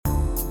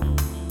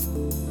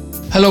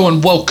Hello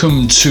and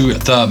welcome to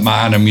the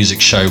Mahana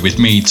Music Show with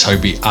me,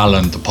 Toby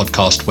Allen, the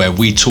podcast where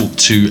we talk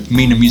to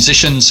MENA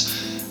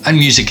musicians and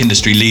music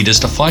industry leaders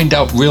to find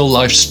out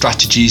real-life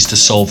strategies to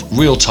solve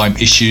real-time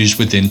issues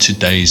within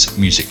today's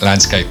music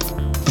landscape.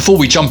 Before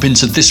we jump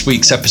into this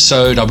week's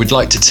episode, I would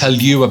like to tell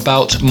you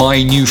about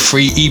my new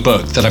free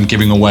ebook that I'm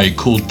giving away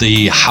called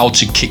the How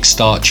to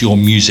Kickstart Your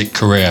Music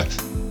Career.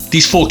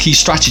 These 4 key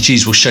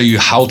strategies will show you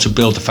how to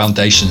build the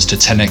foundations to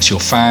 10x your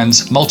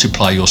fans,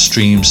 multiply your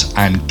streams,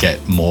 and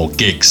get more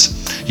gigs.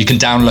 You can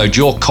download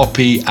your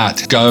copy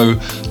at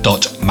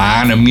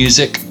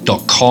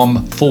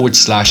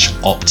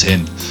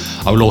go.mahanamusic.com/opt-in.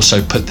 I will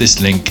also put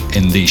this link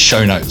in the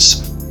show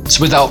notes.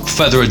 So without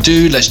further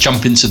ado, let's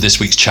jump into this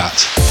week's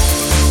chat.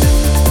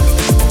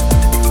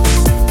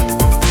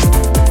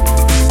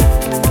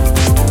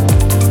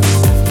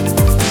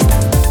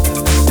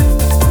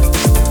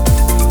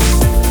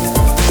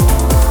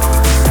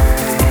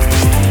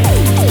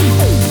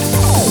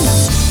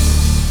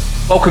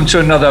 Welcome to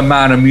another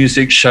Mahana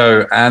Music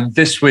Show, and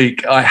this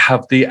week I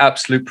have the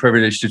absolute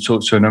privilege to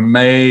talk to an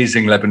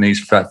amazing Lebanese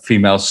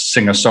female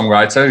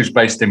singer-songwriter who's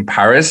based in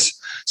Paris.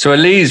 So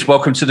Elise,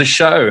 welcome to the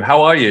show.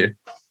 How are you?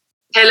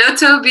 Hello,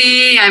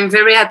 Toby. I'm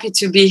very happy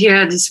to be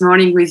here this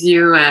morning with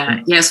you.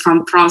 Yes,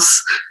 from France.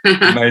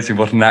 Amazing.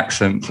 What an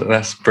accent.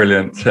 That's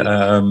brilliant. As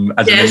an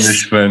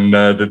Englishman,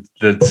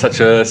 such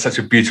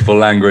a beautiful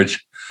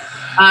language.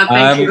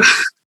 Thank you.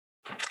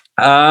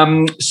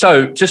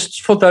 So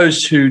just for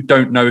those who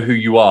don't know who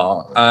you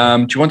are,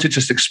 do you want to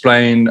just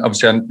explain,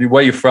 obviously,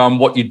 where you're from,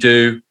 what you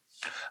do,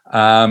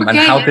 and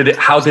how did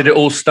it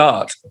all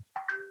start?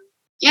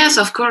 Yes,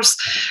 of course.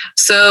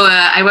 So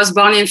I was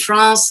born in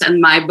France and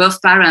my both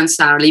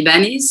parents are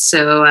Lebanese.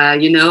 So, I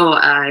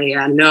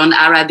learned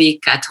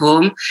Arabic at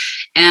home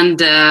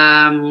and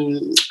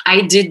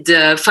I did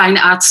fine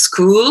art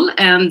school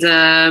and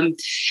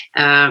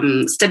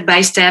step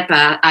by step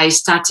I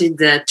started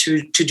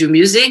to do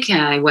music.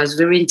 I was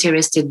very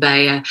interested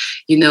by,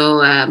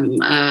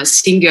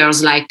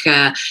 singers like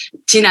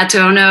Tina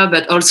Turner,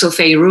 but also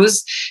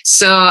Fairuz.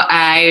 So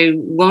I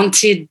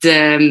wanted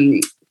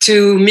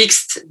to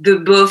mix the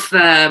both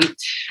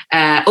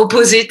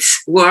opposite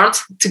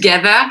worlds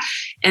together,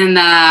 and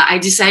I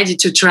decided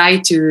to try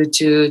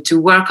to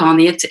work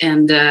on it.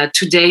 And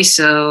today,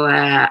 so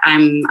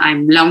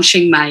I'm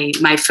launching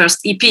my first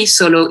EP,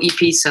 solo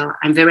EP. So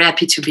I'm very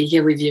happy to be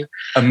here with you.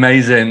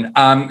 Amazing.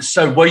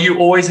 So were you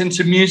always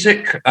into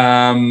music?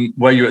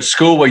 Were you at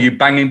school? Were you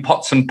banging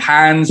pots and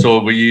pans,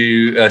 or were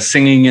you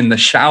singing in the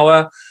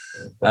shower?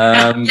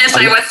 Yes,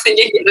 I was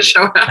singing in the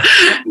shower.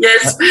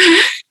 Yes.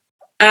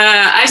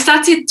 I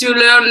started to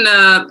learn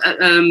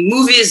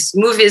movies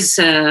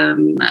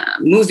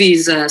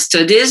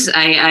studies.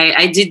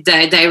 I did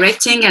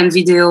directing and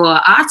video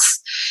arts,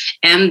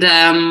 and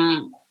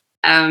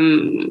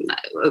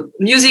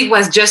music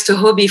was just a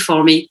hobby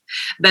for me.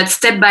 But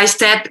step by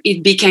step,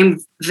 it became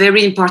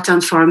very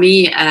important for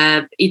me.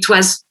 It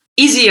was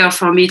easier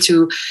for me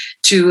to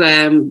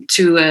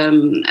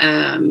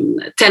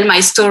tell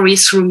my story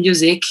through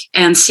music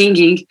and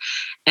singing.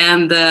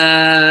 And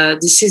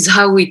this is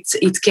how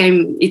it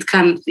came. It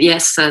came,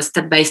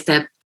 step by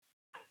step.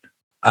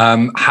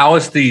 How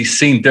is the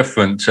scene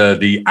different?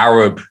 The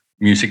Arab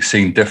music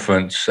scene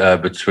different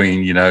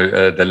between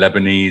the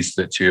Lebanese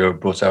that you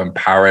brought out in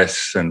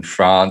Paris and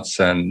France?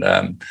 And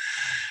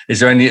is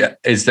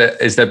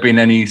there been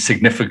any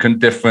significant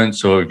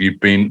difference, or have you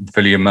been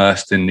fully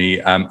immersed in the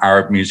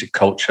Arab music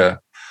culture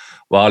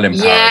while in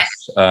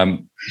Paris?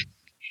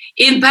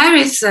 In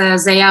Paris,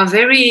 they are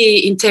very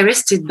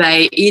interested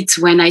by it.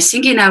 When I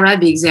sing in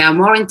Arabic, they are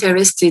more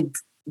interested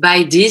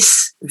by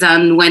this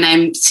than when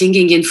I'm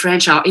singing in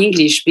French or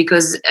English,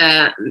 because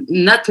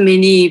not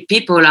many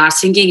people are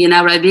singing in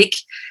Arabic,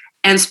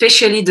 and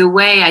especially the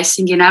way I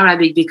sing in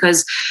Arabic,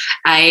 because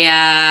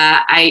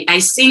I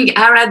sing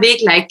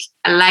Arabic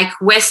like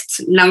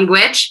West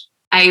language.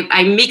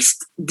 I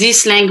mixed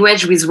this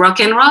language with rock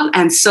and roll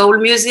and soul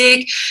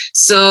music.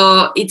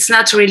 So it's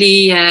not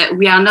really,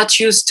 we are not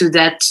used to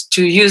that,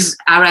 to use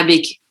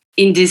Arabic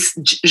in this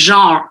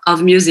genre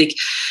of music.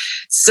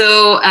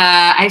 So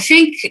I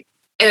think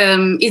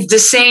it's the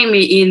same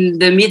in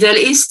the Middle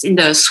East, in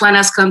the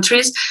Swanas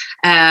countries.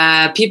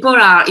 People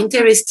are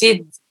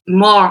interested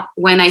more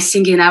when I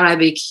sing in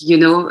Arabic.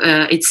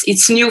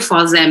 It's new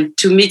for them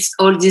to mix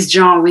all this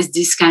genre with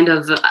this kind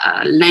of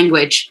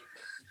language.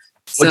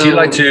 What do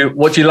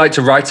you like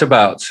to write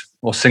about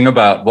or sing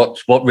about?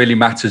 What really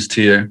matters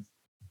to you?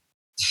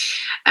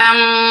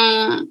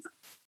 I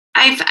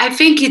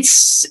think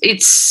it's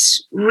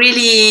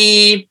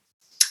really,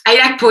 I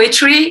like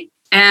poetry,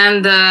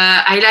 and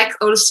I like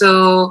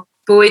also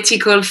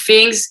poetical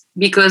things,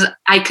 because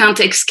I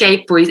can't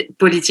escape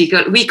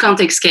political. We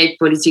can't escape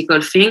political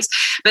things,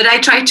 but I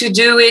try to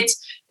do it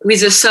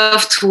with a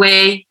soft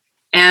way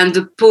and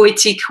a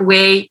poetic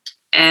way.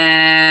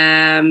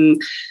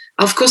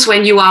 Of course,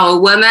 when you are a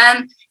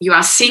woman, you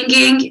are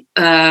singing,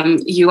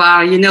 you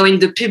are, in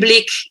the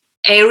public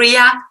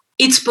area.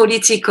 it's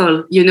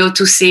political,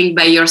 to sing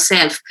by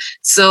yourself.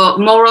 So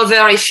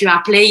moreover, if you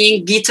are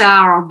playing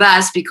guitar or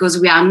bass, because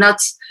we are not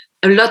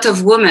a lot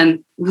of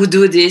women who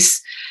do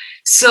this.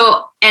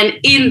 So, and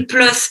in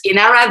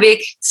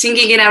Arabic,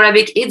 singing in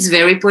Arabic, it's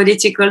very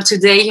political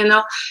today,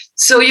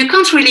 So you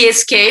can't really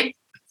escape.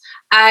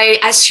 I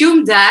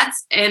assume that,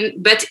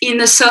 but in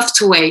a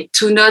soft way,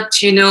 to not,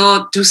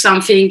 do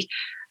something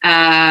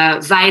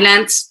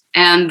violent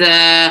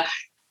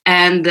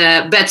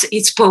but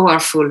it's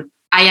powerful.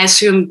 I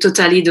assume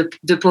totally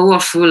the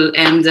powerful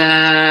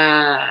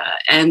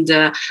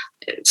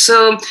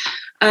so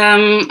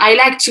I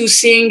like to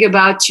sing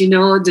about,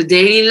 the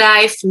daily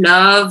life,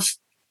 love,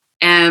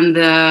 and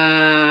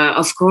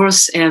of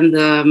course, and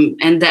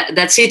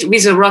that's it,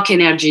 with a rock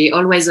energy,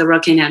 always a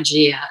rock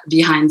energy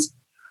behind.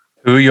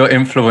 Who are your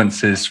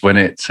influences when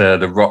it's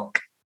the rock?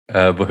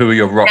 Who are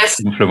your rock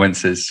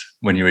influences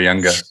when you were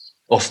younger,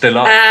 or still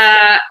are?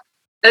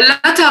 A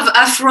lot of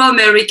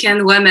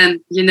Afro-American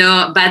women,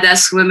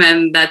 badass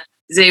women that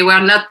they were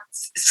not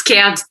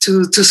scared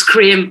to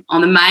scream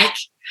on the mic.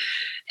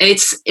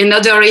 It's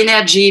another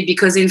energy,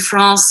 because in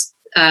France,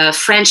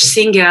 French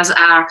singers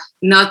are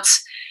not.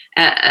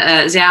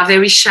 They are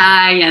very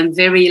shy and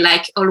very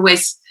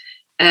always.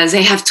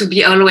 They have to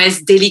be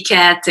always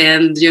delicate,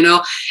 and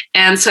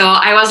so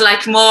I was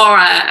more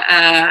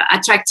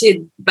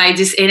attracted by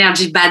this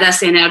energy,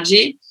 badass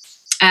energy.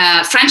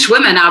 French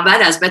women are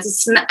badass, but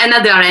it's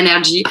another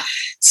energy.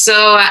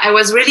 So I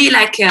was really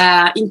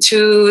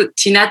into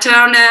Tina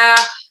Turner,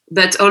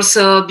 but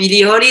also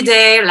Billie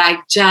Holiday,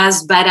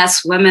 jazz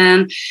badass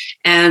women,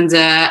 and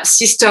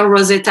Sister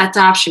Rosetta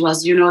Tarp. She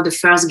was, the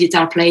first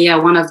guitar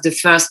player, one of the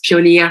first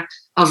pioneer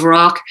of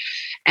rock.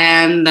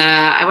 And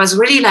I was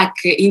really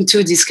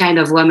into this kind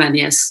of woman,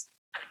 yes.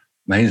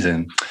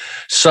 Amazing.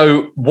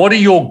 So what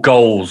are your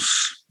goals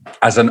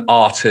as an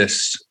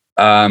artist?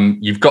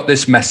 You've got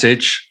this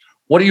message.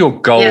 What are your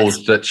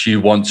goals that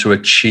you want to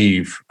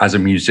achieve as a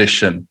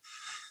musician?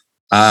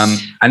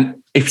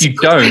 And if you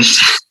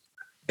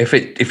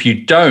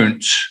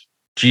don't,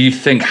 do you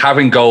think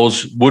having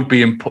goals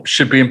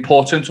should be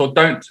important or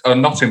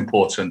not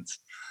important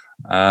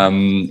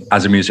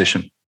as a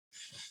musician?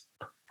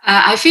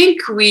 I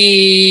think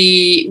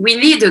we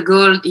need a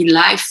goal in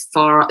life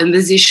for a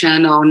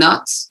musician or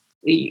not.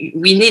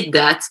 We need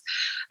that,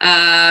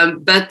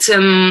 but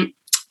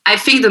I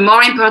think the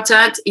more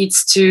important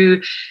is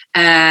to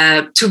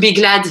be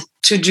glad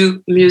to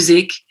do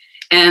music,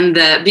 and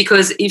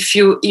because if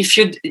you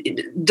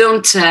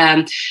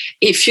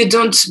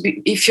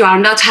are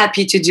not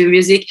happy to do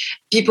music,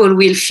 people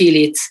will feel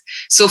it.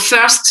 So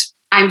first,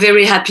 I'm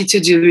very happy to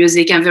do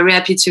music. I'm very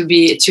happy to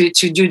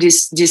do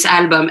this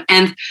album,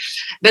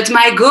 but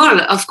my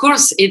goal, of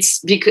course,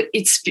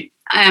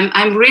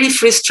 I'm really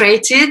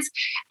frustrated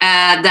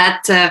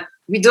that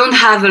we don't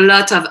have a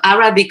lot of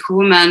Arabic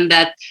women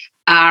that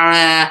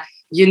are,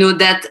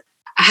 that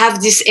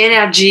have this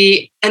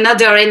energy,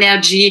 another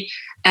energy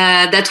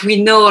that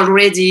we know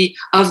already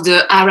of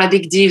the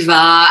Arabic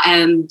diva,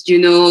 and,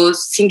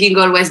 singing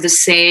always the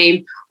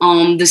same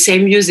on the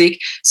same music.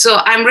 So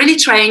I'm really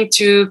trying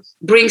to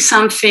bring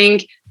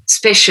something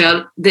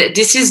special.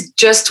 This is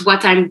just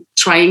what I'm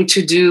trying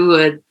to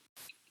do.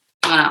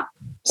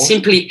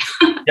 Simply.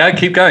 Yeah,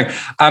 keep going.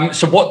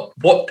 So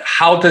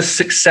how does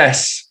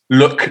success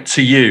look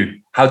to you?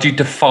 How do you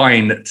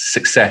define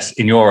success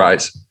in your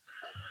eyes?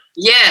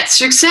 Yeah,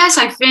 success,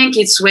 I think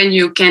it's when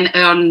you can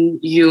earn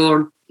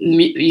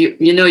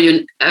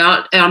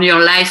earn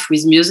your life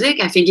with music.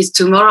 I think it's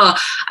tomorrow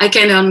I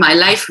can earn my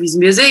life with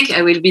music,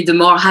 I will be the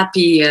more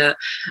happy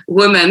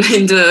woman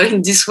in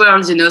this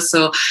world,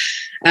 So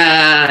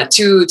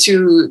to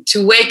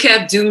wake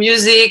up, do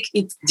music,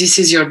 this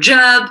is your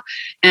job,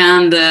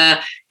 and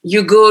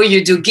you go,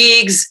 you do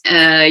gigs,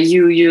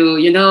 you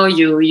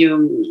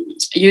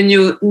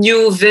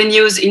new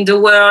venues in the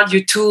world,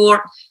 you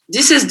tour.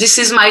 This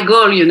is my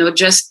goal,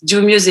 just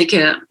do music.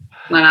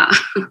 Voilà.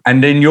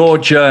 And in your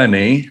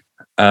journey,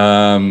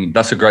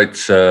 that's a great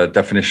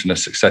definition of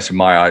success in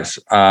my eyes.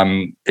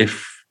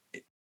 If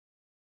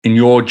in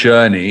your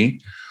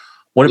journey,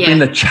 what have been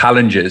the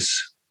challenges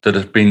that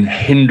have been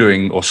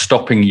hindering or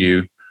stopping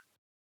you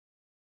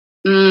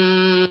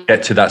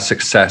get to that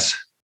success?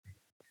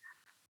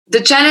 The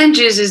challenge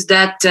is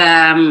that,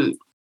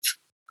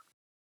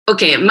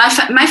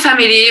 my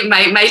family,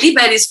 my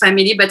Lebanese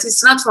family, but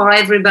it's not for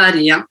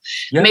everybody. Yeah?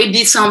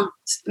 Maybe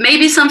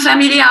some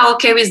family are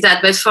okay with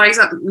that. But for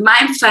example,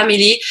 my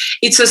family,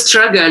 it's a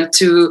struggle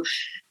to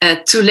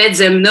let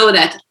them know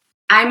that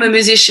I'm a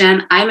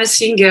musician, I'm a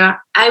singer,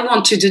 I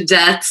want to do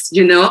that,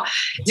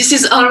 This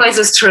is always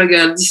a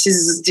struggle. This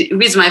is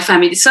with my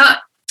family. So,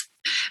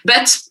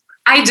 but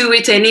I do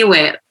it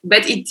anyway.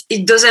 But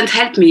it doesn't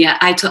help me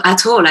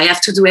at all. I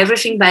have to do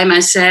everything by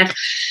myself.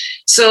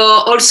 So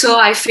also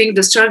I think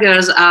the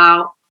struggles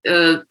are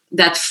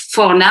that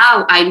for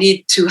now I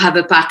need to have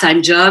a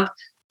part-time job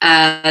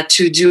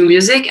to do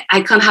music.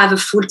 I can't have a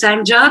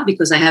full-time job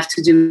because I have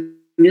to do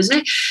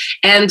music.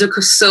 And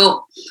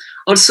so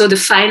also the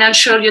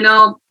financial,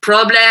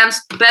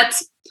 problems.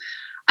 But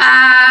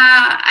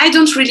I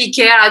don't really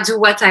care. I do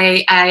what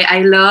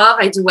I love.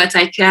 I do what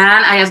I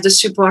can. I have the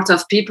support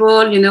of people.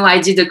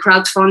 I did a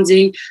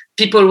crowdfunding.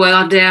 People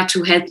were there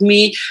to help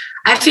me.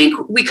 I think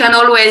we can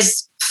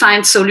always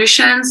find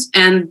solutions,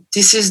 and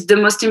this is the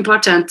most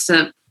important.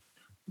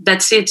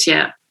 That's it.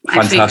 Yeah.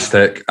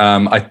 Fantastic.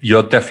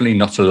 You're definitely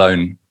not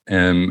alone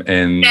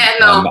in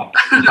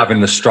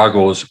having the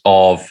struggles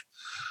of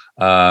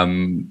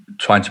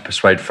trying to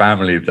persuade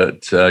family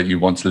that you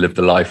want to live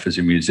the life as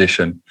a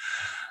musician.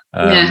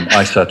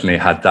 I certainly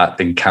had that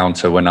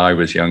encounter when I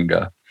was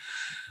younger.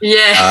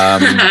 Yeah,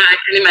 I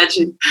can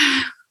imagine.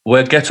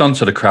 We'll get on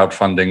to the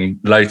crowdfunding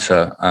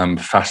later. I'm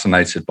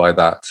fascinated by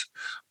that.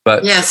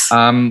 But yes.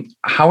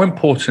 How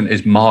important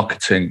is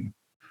marketing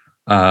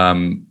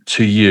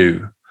to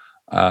you?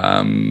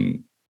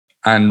 And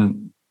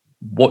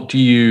what do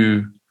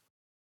you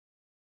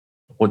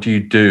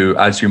do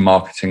as your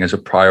marketing as a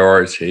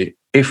priority?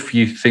 If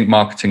you think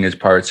marketing is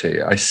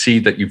priority, I see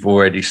that you've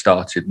already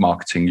started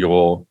marketing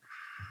your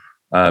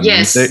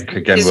music.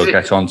 Again, we'll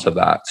get onto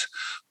that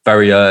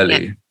very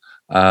early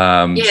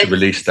to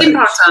release that.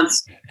 Important.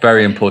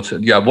 Very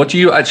important. Yeah. What do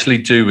you actually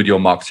do with your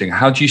marketing?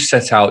 How do you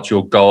set out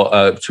your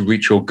goal to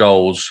reach your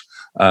goals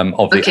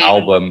of the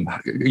album?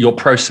 Your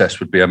process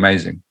would be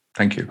amazing.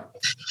 Thank you.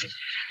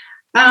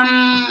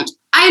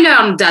 I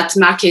learned that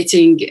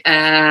marketing.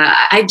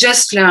 I've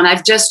just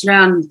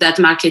learned that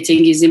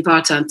marketing is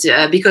important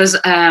because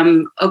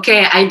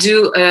I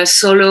do a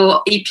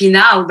solo EP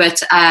now,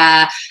 but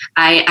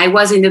I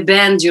was in a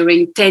band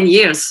during 10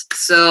 years.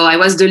 So I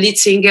was the lead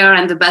singer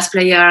and the bass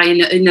player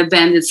in a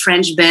band, a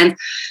French band.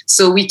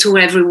 So we tour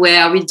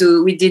everywhere.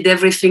 We did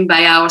everything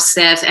by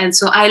ourselves, and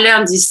so I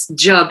learned this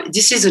job.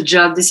 This is a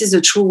job. This is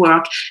a true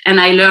work, and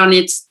I learned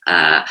it.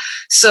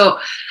 So.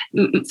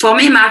 For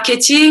me,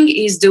 marketing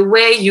is the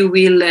way you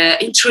will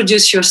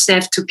introduce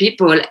yourself to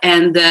people,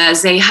 and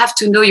they have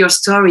to know your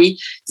story.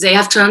 They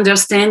have to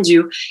understand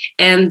you.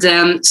 And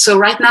so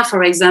right now,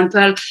 for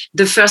example,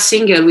 the first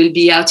single will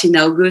be out in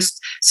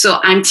August. So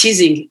I'm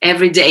teasing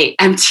every day.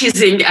 I'm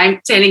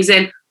telling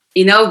them,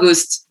 in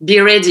August, be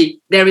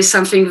ready. There is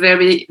something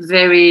very,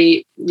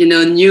 very,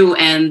 new,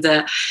 and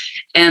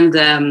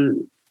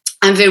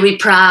I'm very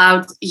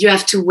proud. You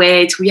have to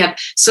wait.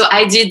 So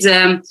I did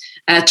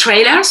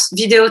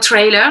video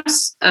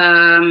trailers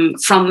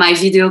from my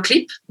video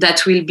clip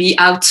that will be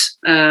out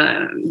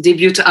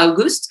debut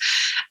August.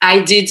 I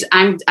did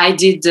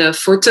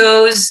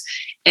photos,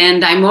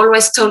 and I'm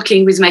always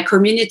talking with my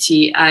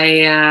community.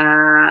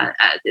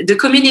 The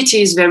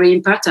community is very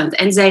important,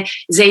 and they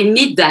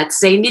need that.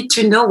 They need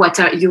to know what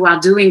you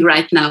are doing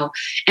right now,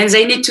 and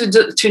they need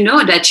to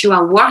know that you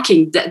are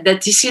working.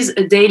 That this is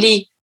a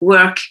daily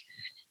work,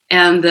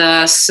 and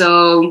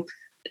so.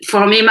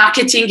 For me,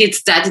 marketing,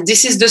 it's that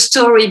this is the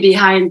story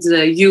behind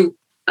you.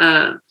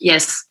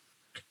 Yes.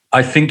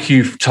 I think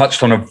you've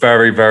touched on a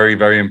very, very,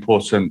 very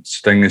important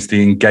thing is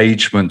the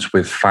engagement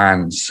with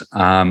fans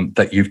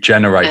that you've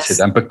generated.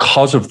 Yes. And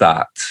because of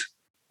that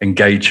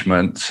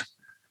engagement,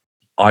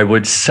 I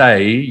would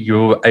say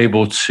you're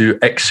able to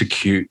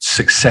execute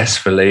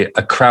successfully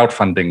a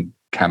crowdfunding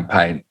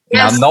campaign.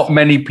 Yes. Now, not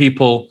many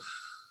people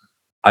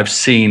I've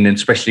seen,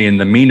 especially in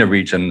the MENA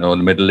region or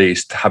the Middle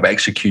East, have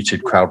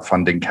executed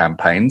crowdfunding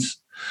campaigns.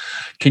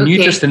 Can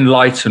you just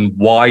enlighten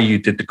why you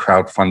did the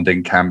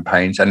crowdfunding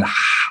campaigns and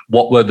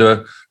what were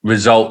the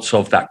results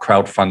of that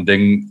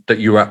crowdfunding that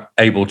you were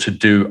able to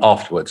do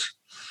afterwards?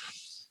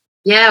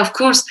 Yeah, of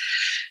course.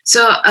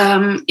 So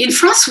in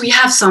France, we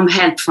have some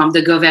help from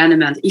the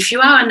government. If you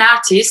are an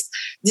artist,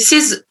 this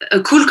is a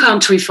cool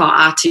country for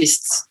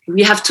artists.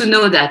 We have to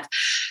know that.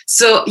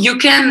 So you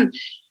can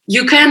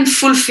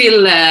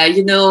fulfill, how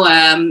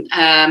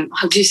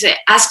do you say,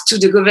 ask to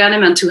the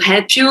government to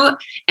help you,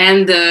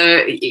 and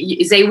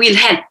they will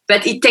help,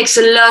 but it takes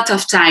a lot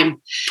of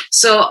time.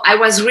 So I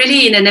was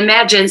really in an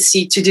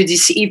emergency to do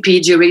this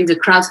EP during the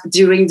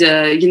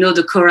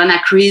Corona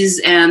crisis,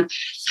 and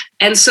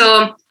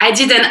so I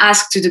didn't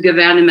ask to the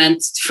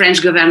government,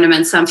 French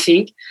government,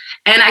 something,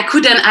 and I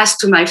couldn't ask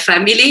to my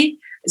family.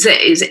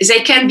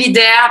 They can be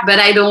there, but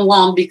I don't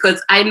want,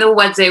 because I know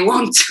what they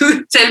want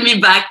to tell me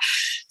back.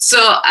 So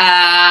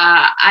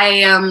I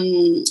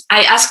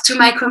asked to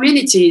my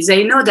community.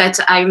 They know that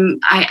I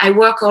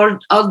work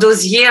all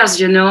those years,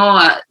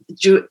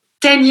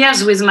 10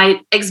 years with my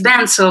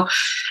ex-band. So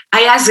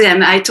I asked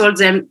them. I told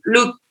them,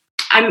 look,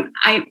 I'm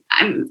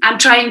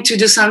trying to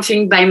do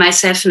something by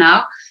myself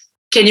now.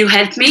 Can you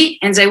help me?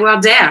 And they were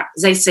there.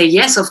 They say,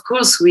 yes, of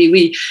course.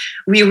 We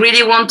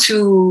really want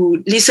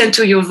to listen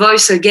to your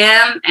voice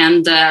again.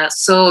 And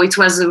so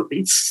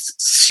it's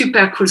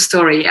super cool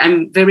story.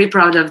 I'm very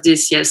proud of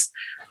this. Yes.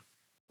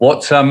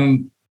 What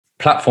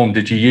platform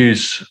did you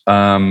use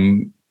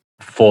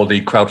for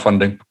the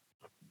crowdfunding?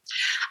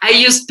 I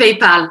used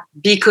PayPal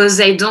because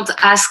they don't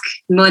ask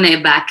money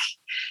back.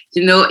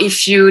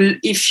 If you,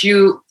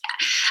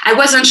 I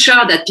wasn't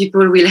sure that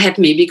people will help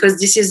me, because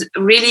this is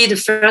really the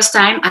first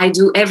time I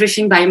do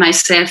everything by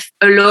myself,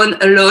 alone.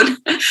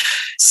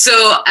 So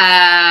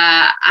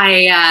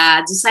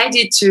I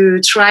decided to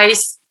try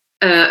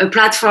a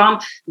platform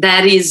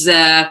that is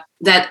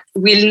that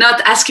will not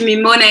ask me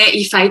money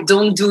if I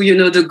don't do,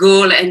 the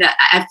goal, and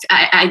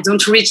I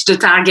don't reach the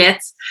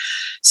target.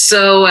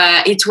 So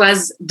it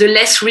was the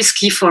less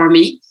risky for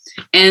me,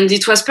 and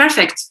it was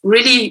perfect.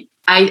 Really,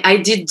 I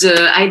did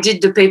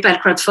the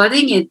PayPal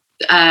crowdfunding.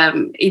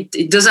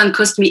 It doesn't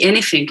cost me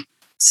anything.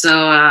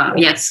 So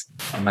yes.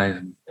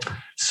 Amazing.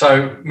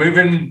 So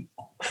moving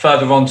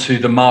further on to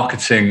the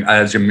marketing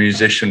as a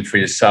musician for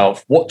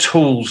yourself, what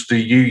tools do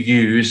you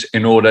use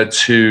in order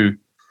to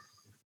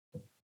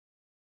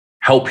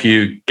help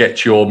you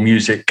get your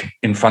music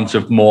in front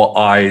of more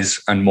eyes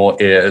and more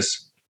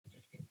ears?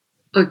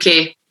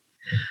 Okay.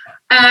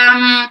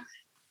 I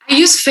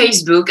use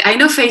Facebook. I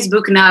know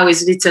Facebook now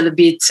is a little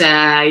bit,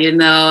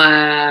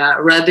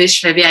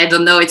 rubbish. Maybe, I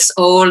don't know, it's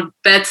old,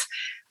 but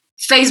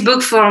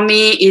Facebook for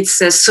me, it's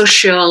a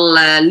social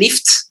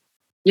lift.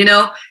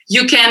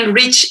 You can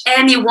reach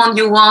anyone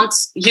you want.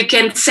 You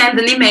can send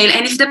an email,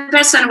 and if the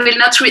person will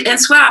not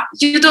answer,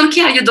 you don't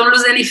care. You don't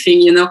lose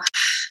anything.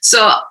 So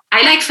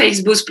I like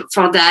Facebook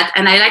for that,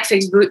 and I like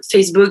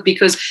Facebook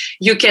because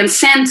you can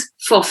send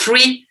for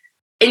free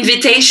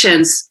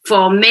invitations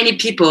for many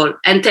people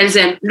and tell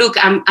them, look,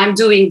 I'm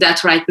doing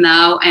that right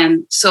now.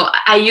 And so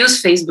I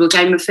use Facebook.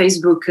 I'm a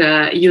Facebook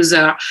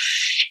user,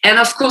 and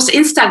of course,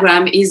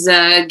 Instagram is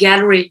a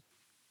gallery.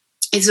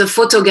 It's a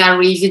photo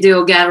gallery,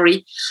 video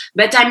gallery,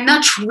 but I'm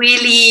not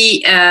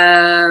really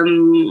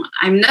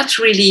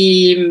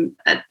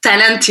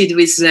talented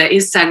with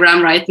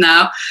Instagram right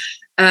now.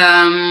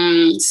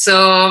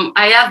 So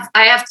I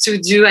have to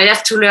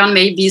learn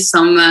maybe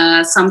some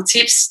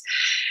tips,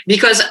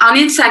 because on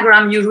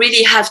Instagram you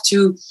really have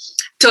to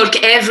talk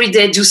every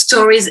day, do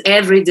stories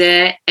every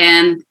day,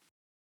 and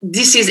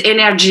this is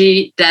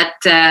energy that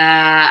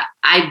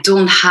I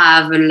don't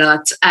have a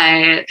lot.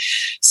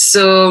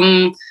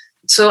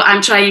 So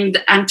I'm trying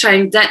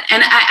that,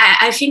 and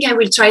I think I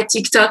will try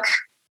TikTok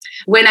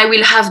when I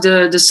will have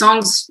the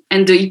songs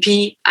and the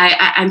EP.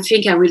 I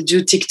think I will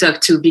do TikTok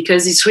too,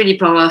 because it's really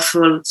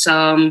powerful.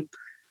 So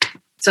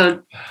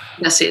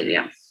that's it.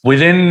 Yeah.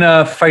 Within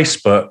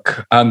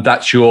Facebook,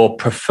 that's your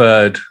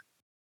preferred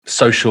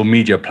social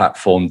media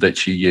platform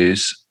that you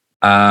use.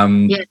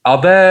 Yes. Are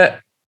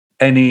there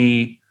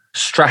any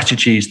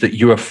strategies that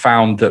you have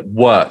found that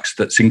works,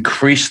 that's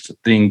increased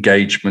the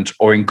engagement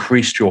or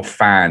increased your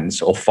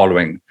fans or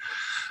following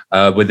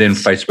within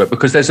Facebook?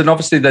 Because there's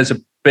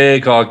a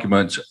big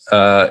argument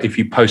if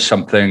you post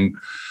something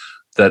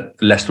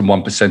that less than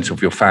 1% of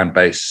your fan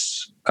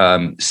base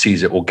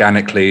sees it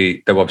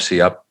organically. They're obviously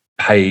a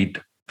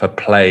paid for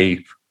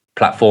play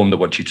platform that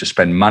wants you to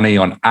spend money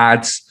on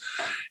ads.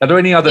 Are there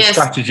any other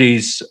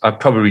strategies? I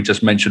probably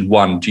just mentioned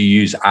one. Do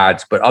you use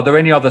ads? But are there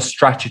any other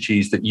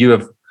strategies that you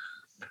have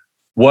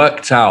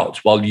worked out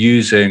while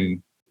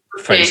using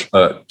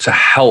Facebook to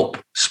help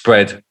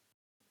spread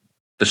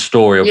the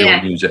story of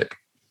your music?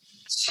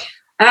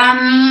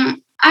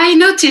 I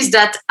noticed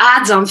that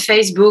ads on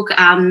Facebook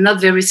are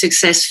not very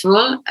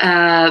successful,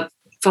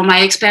 for my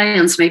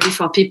experience, maybe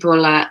for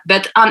people.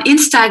 But on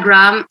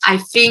Instagram, I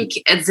think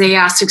they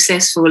are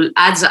successful.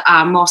 Ads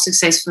are more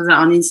successful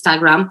on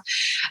Instagram.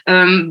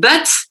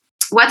 But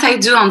what I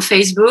do on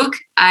Facebook,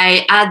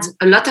 I add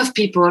a lot of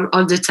people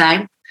all the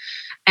time.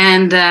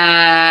 And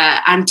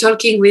I'm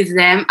talking with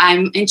them.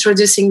 I'm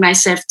introducing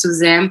myself to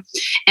them.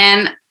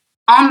 And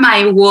on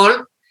my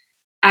wall,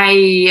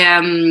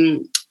 I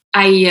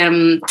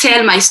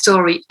tell my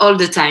story all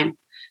the time.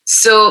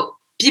 So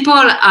people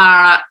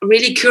are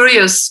really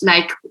curious,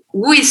 like,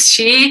 who is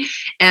she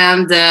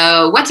and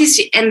what is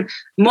she? And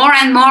more,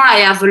 I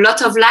have a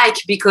lot of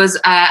because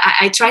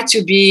I try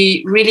to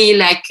be really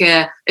like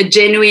a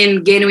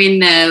genuine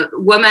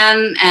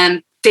woman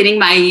and telling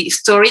my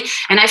story.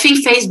 And I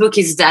think Facebook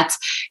is that.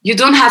 You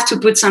don't have to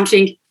put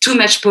something too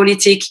much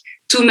politic,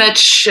 too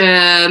much.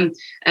 You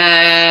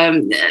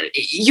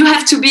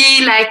have to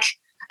be like,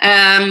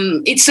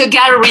 it's a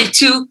gallery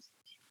too,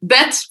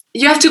 but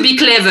you have to be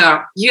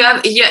clever. You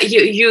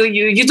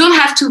don't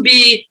have to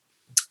be,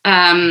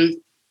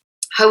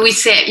 how we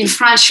say in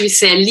French, we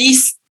say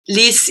lisse,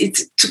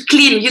 it's to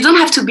clean. You don't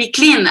have to be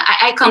clean.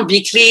 I can't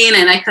be clean,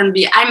 and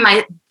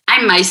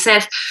I'm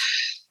myself.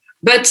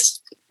 But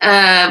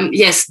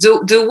yes,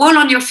 the wall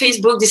on your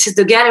Facebook, this is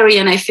the gallery,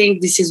 and I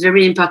think this is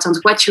very important.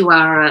 What you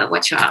are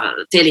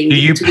telling. Do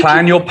you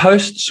plan your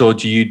posts, or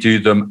do you do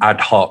them ad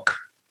hoc,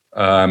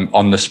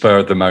 on the spur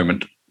of the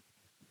moment?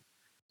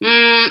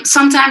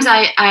 Sometimes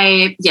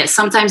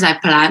sometimes I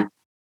plan.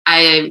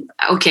 I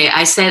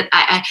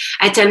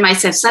tell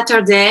myself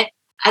Saturday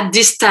at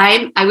this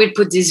time I will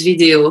put this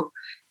video.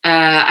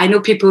 I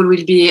know people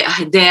will be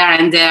there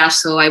and there,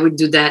 so I will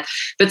do that.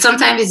 But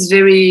sometimes it's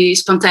very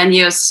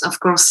spontaneous, of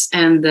course,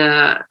 and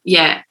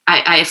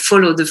I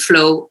follow the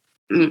flow.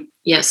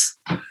 Yes.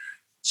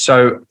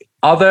 So,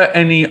 are there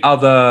any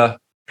other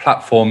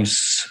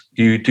platforms?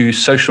 You do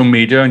social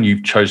media, and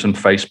you've chosen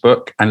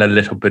Facebook and a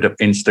little bit of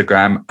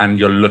Instagram, and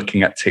you're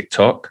looking at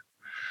TikTok.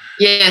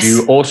 Yes.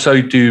 You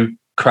also do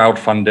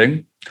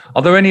crowdfunding.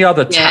 Are there any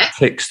other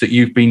tactics that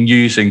you've been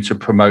using to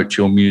promote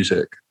your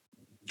music?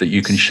 that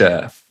you can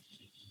share?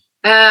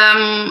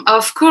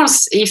 Of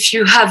course, if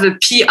you have a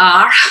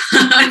PR,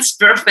 it's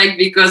perfect,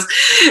 because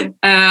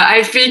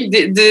I think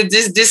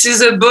this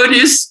is a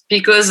bonus,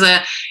 because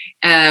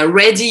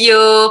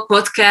radio,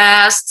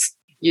 podcasts,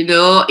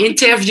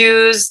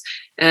 interviews,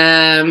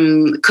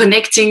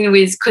 connecting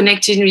with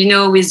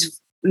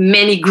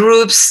many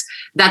groups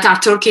that are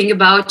talking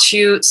about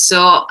you.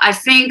 So I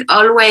think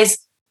always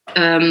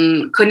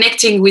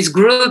connecting with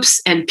groups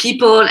and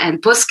people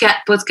and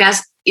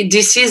podcasts.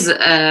 This is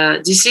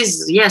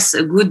yes,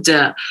 a good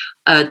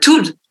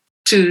tool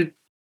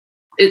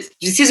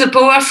this is a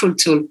powerful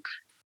tool.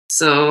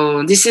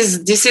 So this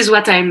is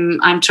what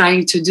I'm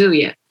trying to do.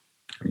 Yeah.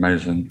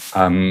 Amazing.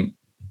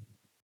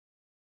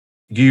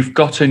 You've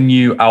got a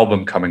new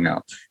album coming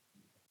out.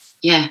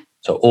 Yeah.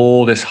 So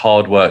all this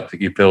hard work that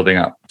you're building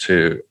up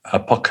to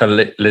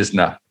Apocalypse.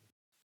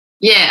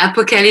 Yeah,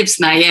 Apocalypse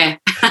now. Yeah.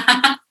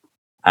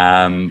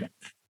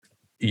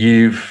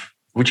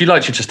 Would you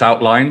like to just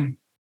outline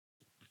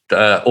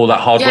all that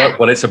hard work,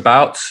 what it's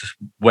about,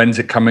 when's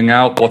it coming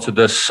out, what are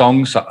the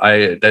songs?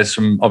 There's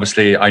some,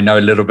 obviously I know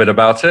a little bit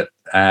about it,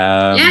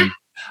 and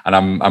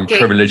I'm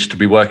privileged to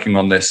be working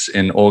on this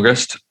in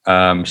August,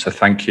 so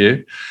thank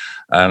you,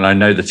 and I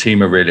know the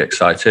team are really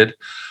excited.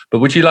 But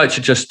would you like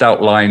to just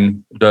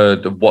outline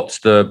what's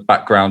the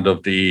background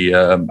of the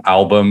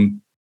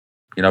album,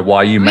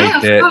 why you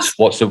make it,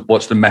 what's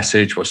the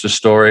message, what's the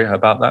story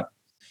about that?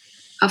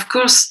 Of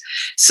course.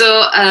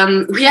 So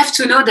we have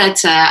to know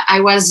that I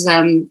was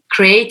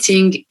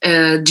creating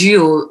a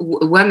duo,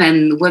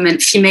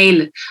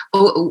 female,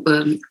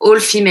 all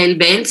female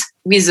band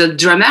with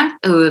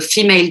a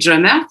female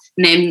drummer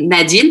named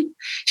Nadine.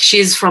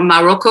 She's from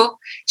Morocco.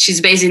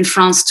 She's based in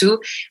France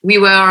too. We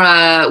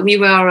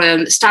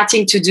were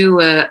starting to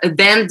do a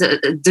band.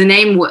 The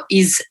name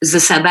is the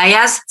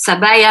Sabayas.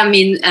 Sabaya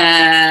mean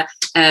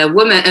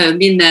woman,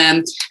 mean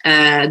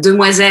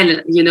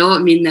demoiselle,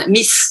 mean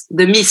miss,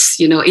 the miss,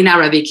 in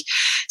Arabic.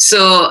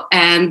 So,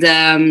 and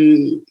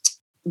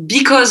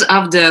because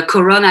of the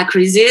Corona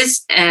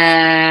crisis,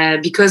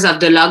 because of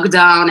the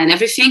lockdown and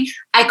everything,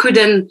 I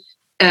couldn't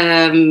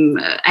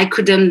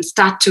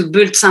start to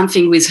build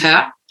something with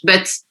her,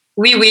 but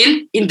we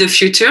will in the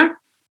future.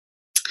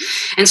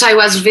 And so I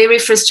was very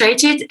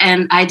frustrated,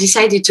 and I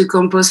decided to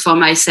compose for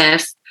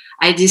myself.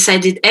 I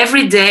decided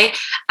every day,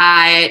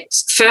 I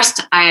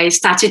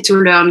started to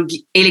learn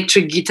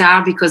electric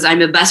guitar, because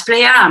I'm a bass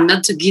player. I'm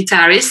not a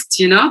guitarist,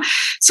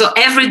 So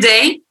every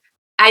day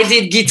I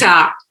did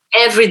guitar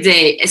every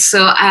day.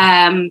 So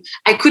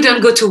I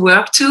couldn't go to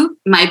work too.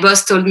 My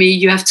boss told me,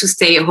 you have to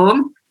stay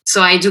home.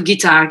 So I do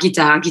guitar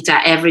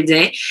every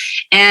day.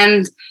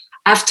 And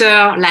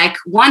after like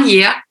 1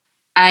 year,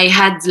 I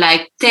had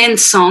like 10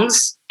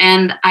 songs,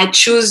 and I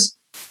choose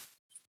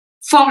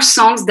 4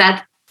 songs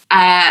that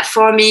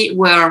for me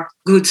were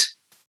good.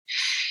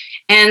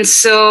 And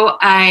so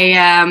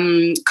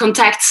I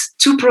contact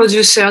 2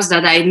 producers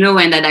that I know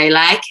and that I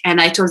like,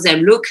 and I told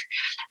them, look,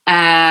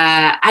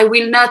 I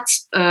will not,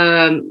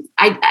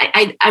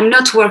 I'm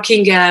not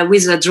working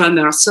with a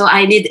drummer, so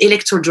I need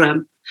electro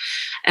drum.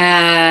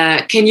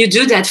 Can you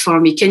do that for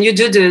me? Can you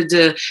do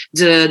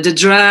the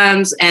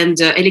drums and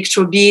the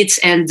electro beats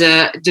and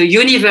the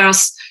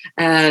universe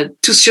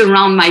to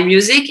surround my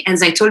music? And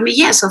they told me,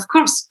 yes, of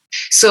course.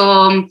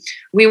 So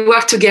we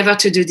worked together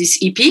to do this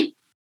EP.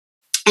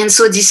 And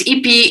so this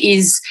EP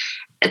is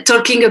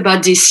talking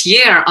about this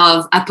year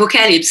of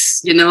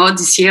apocalypse,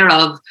 this year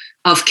of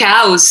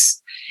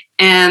chaos.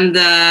 And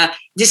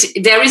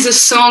there is a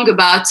song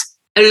about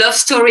a love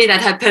story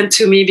that happened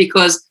to me,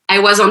 because I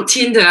was on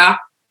Tinder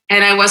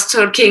and I was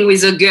talking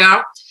with a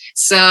girl.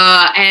 So,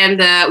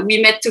 and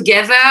we met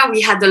together.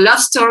 We had a love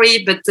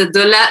story, but the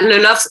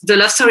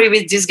love story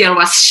with this girl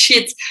was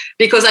shit,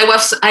 because I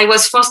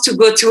was forced to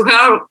go to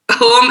her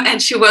home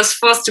and she was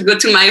forced to go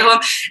to my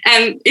home.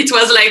 And it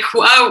was like,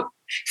 wow,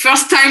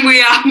 first time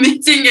we are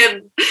meeting.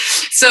 And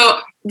so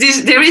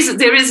there is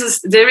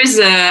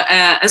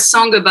a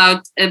song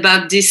about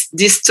this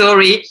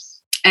story.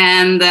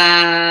 And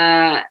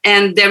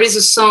there is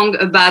a song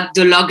about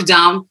the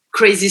lockdown,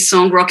 crazy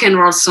song, rock and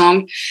roll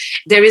song.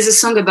 There is a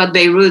song about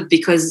Beirut,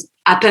 because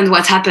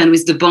what happened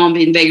with the bomb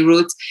in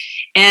Beirut.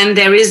 And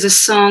there is a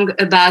song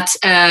about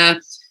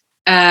the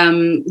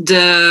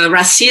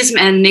racism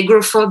and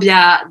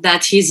negrophobia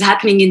that is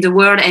happening in the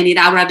world and in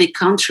Arabic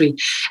country.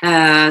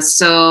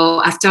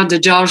 So after the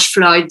George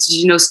Floyd,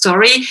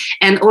 story,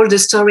 and all the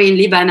story in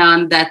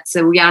Lebanon that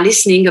we are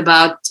listening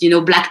about,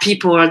 Black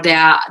people, they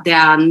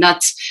are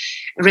not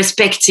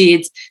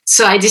respected.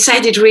 So I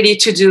decided really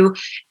to do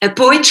a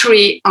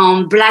poetry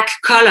on Black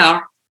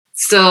color.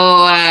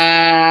 So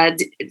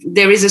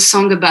there is a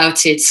song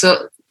about it.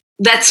 So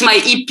that's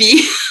my EP.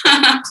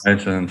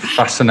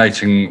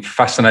 Fascinating.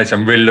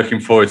 I'm really looking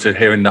forward to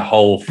hearing the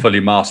whole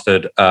fully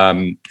mastered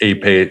EP.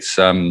 It's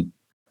an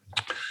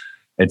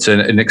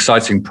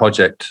exciting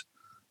project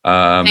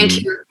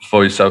Thank you.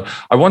 for you. So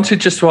I wanted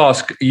just to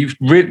ask, you've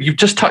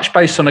just touched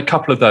base on a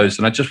couple of those,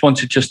 and I just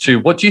wanted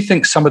what do you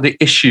think some of the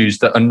issues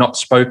that are not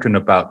spoken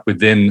about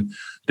within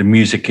the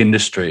music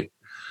industry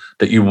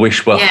that you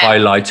wish were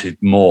highlighted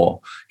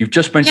more? You've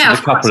just mentioned a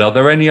couple. Are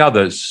there any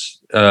others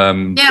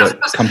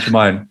that come to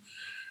mind?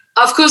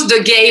 Of course,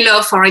 the gay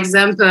love, for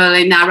example,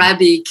 in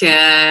Arabic,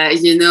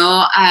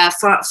 for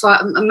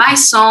my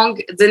song,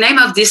 the name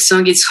of this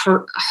song is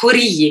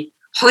Huriye.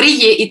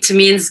 Huriye, it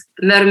means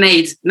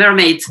mermaid, a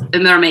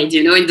mermaid,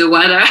 in the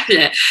water.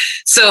 Yeah.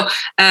 So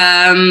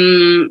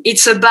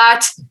it's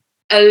about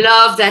a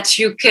love that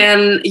you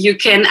can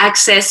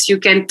access, you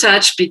can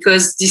touch,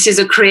 because this is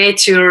a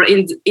creature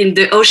in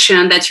the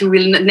ocean that you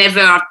will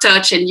never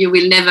touch and you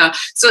will never.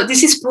 So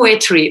this is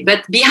poetry,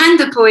 but behind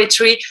the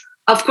poetry,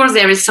 of course,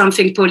 there is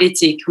something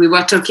politic we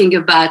were talking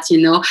about,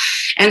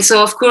 And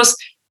so, of course,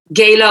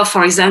 gay love,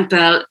 for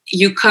example,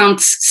 you can't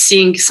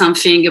sing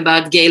something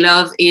about gay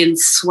love in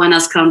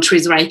Swanas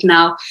countries right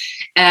now.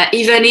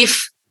 Even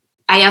if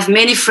I have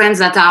many friends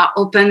that are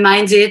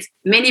open-minded,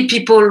 many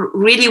people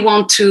really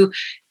want to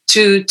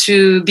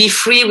be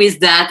free with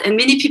that. And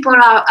many people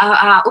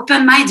are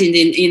open-minded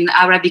in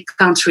Arabic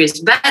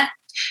countries. But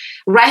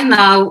right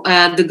now,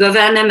 the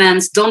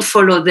governments don't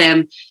follow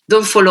them,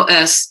 don't follow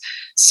us.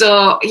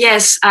 So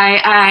yes,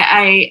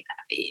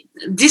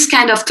 those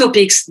kind of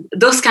topics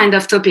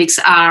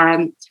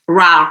are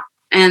rare,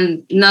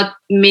 and not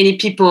many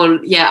people,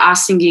 are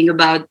singing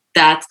about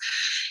that.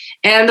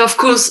 And of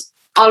course,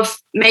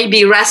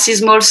 maybe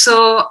racism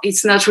also.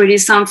 It's not really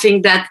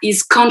something that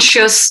is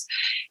conscious.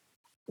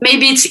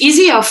 Maybe it's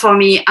easier for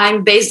me.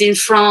 I'm based in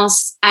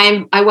France.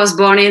 I was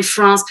born in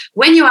France.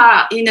 When you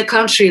are in a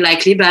country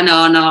like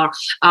Lebanon or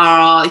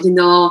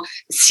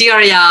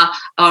Syria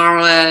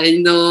or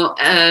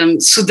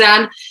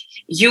Sudan,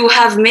 you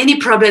have many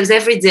problems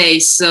every day.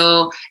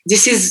 So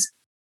this is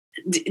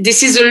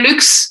a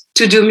luxe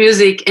to do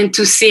music and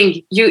to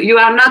sing. You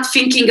are not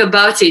thinking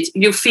about it.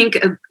 You think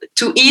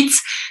to eat,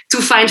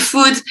 to find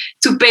food,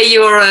 to pay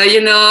your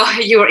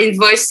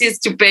invoices,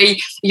 to pay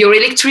your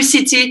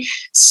electricity.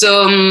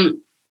 So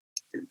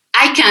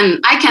I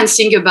can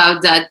sing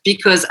about that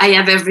because I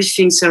have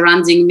everything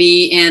surrounding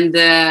me, and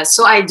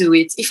so I do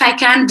it. If I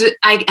can,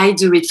 I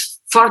do it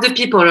for the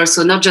people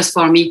also, not just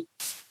for me.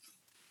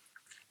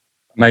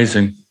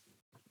 Amazing.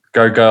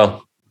 Go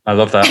girl. I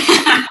love that.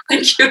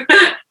 Thank you.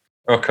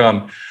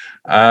 Welcome.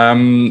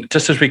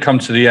 Just as we come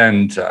to the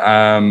end,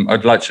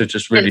 I'd like to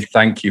just really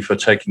thank you for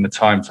taking the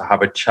time to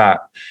have a chat.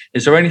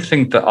 Is there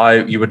anything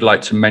that you would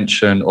like to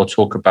mention or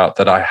talk about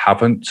that I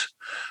haven't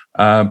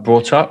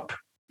brought up?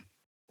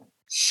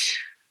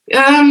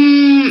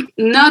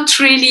 Not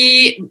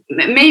really.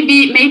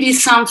 Maybe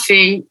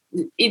something.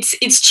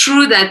 It's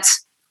true that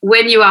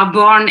when you are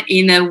born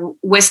in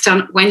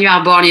Western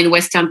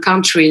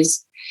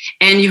countries,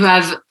 and you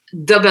have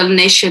double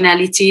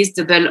nationalities,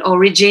 double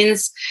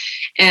origins,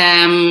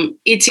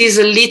 it is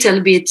a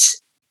little bit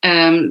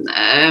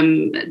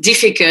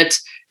difficult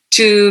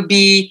to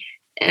be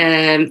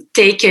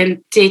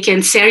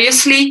taken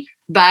seriously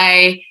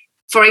by,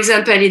 for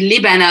example, in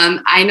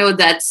Lebanon. I know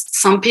that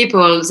some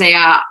people, they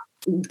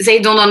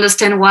don't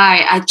understand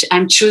why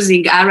I'm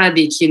choosing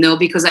Arabic,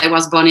 because I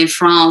was born in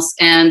France,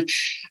 and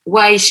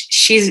why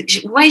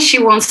she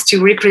wants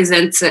to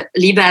represent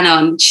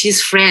Lebanon.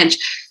 She's French.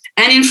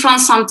 And in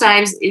France,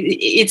 sometimes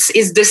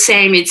it's the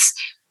same. It's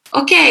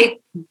okay,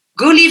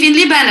 go live in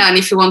Lebanon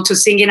if you want to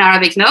sing in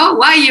Arabic. No,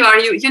 why are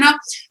you?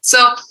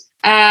 So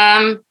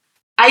I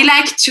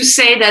like to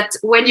say that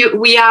when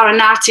we are an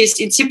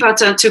artist, it's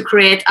important to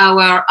create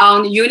our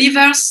own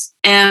universe,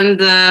 and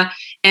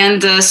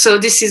so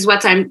this is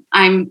what I'm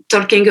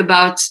talking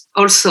about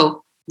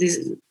also.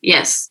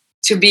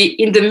 To be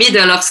in the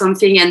middle of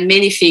something and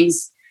many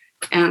things,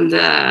 and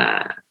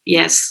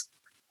yes.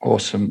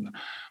 Awesome.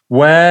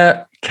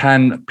 Where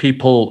can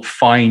people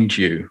find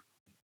you?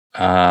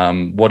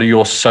 What are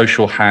your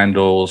social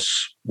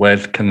handles? Where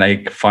can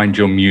they find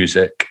your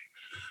music?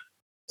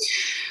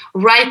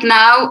 Right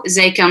now,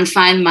 they can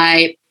find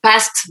my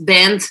past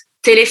band,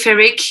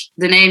 Telepheric.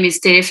 The name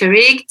is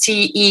Telepheric,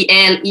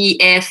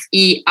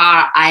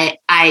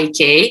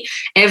 TELEFERIK,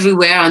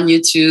 everywhere on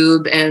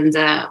YouTube and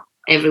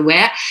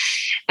everywhere.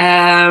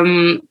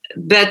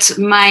 But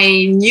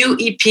my new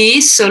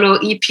EP, solo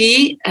EP,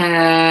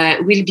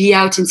 will be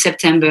out in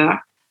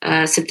September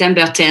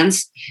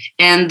 10th.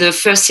 And the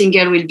first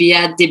single will be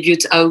at debut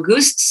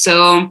August.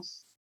 So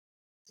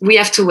we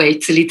have to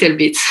wait a little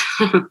bit.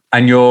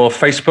 And your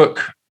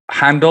Facebook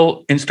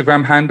handle,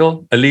 Instagram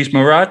handle, Elise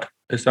Mourad,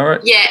 is that right?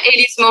 Yeah,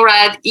 Elise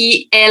Mourad,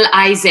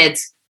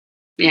 ELIZ.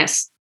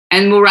 Yes.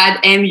 And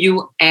Mourad,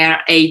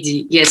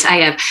 MURAD. Yes,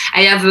 I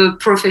have a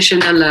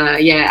professional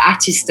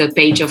artist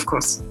page, of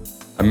course.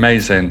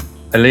 Amazing.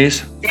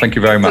 Elise, thank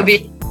you very much.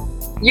 Toby.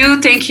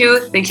 Thank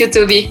you. Thank you,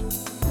 Toby.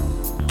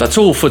 That's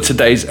all for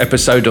today's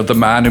episode of the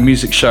Man and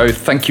Music Show.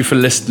 Thank you for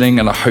listening,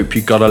 and I hope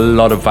you got a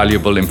lot of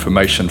valuable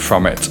information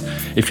from it.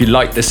 If you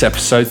liked this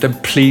episode, then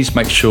please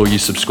make sure you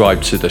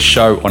subscribe to the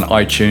show on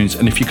iTunes,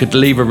 and if you could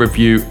leave a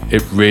review,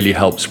 it really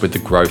helps with the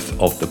growth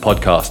of the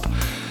podcast.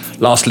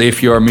 Lastly,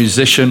 if you're a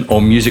musician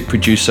or music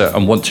producer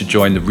and want to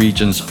join the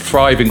region's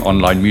thriving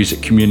online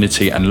music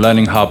community and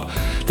learning hub,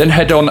 then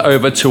head on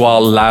over to our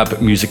Lab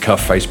Musica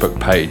Facebook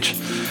page.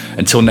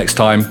 Until next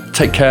time,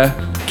 take care,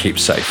 keep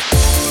safe.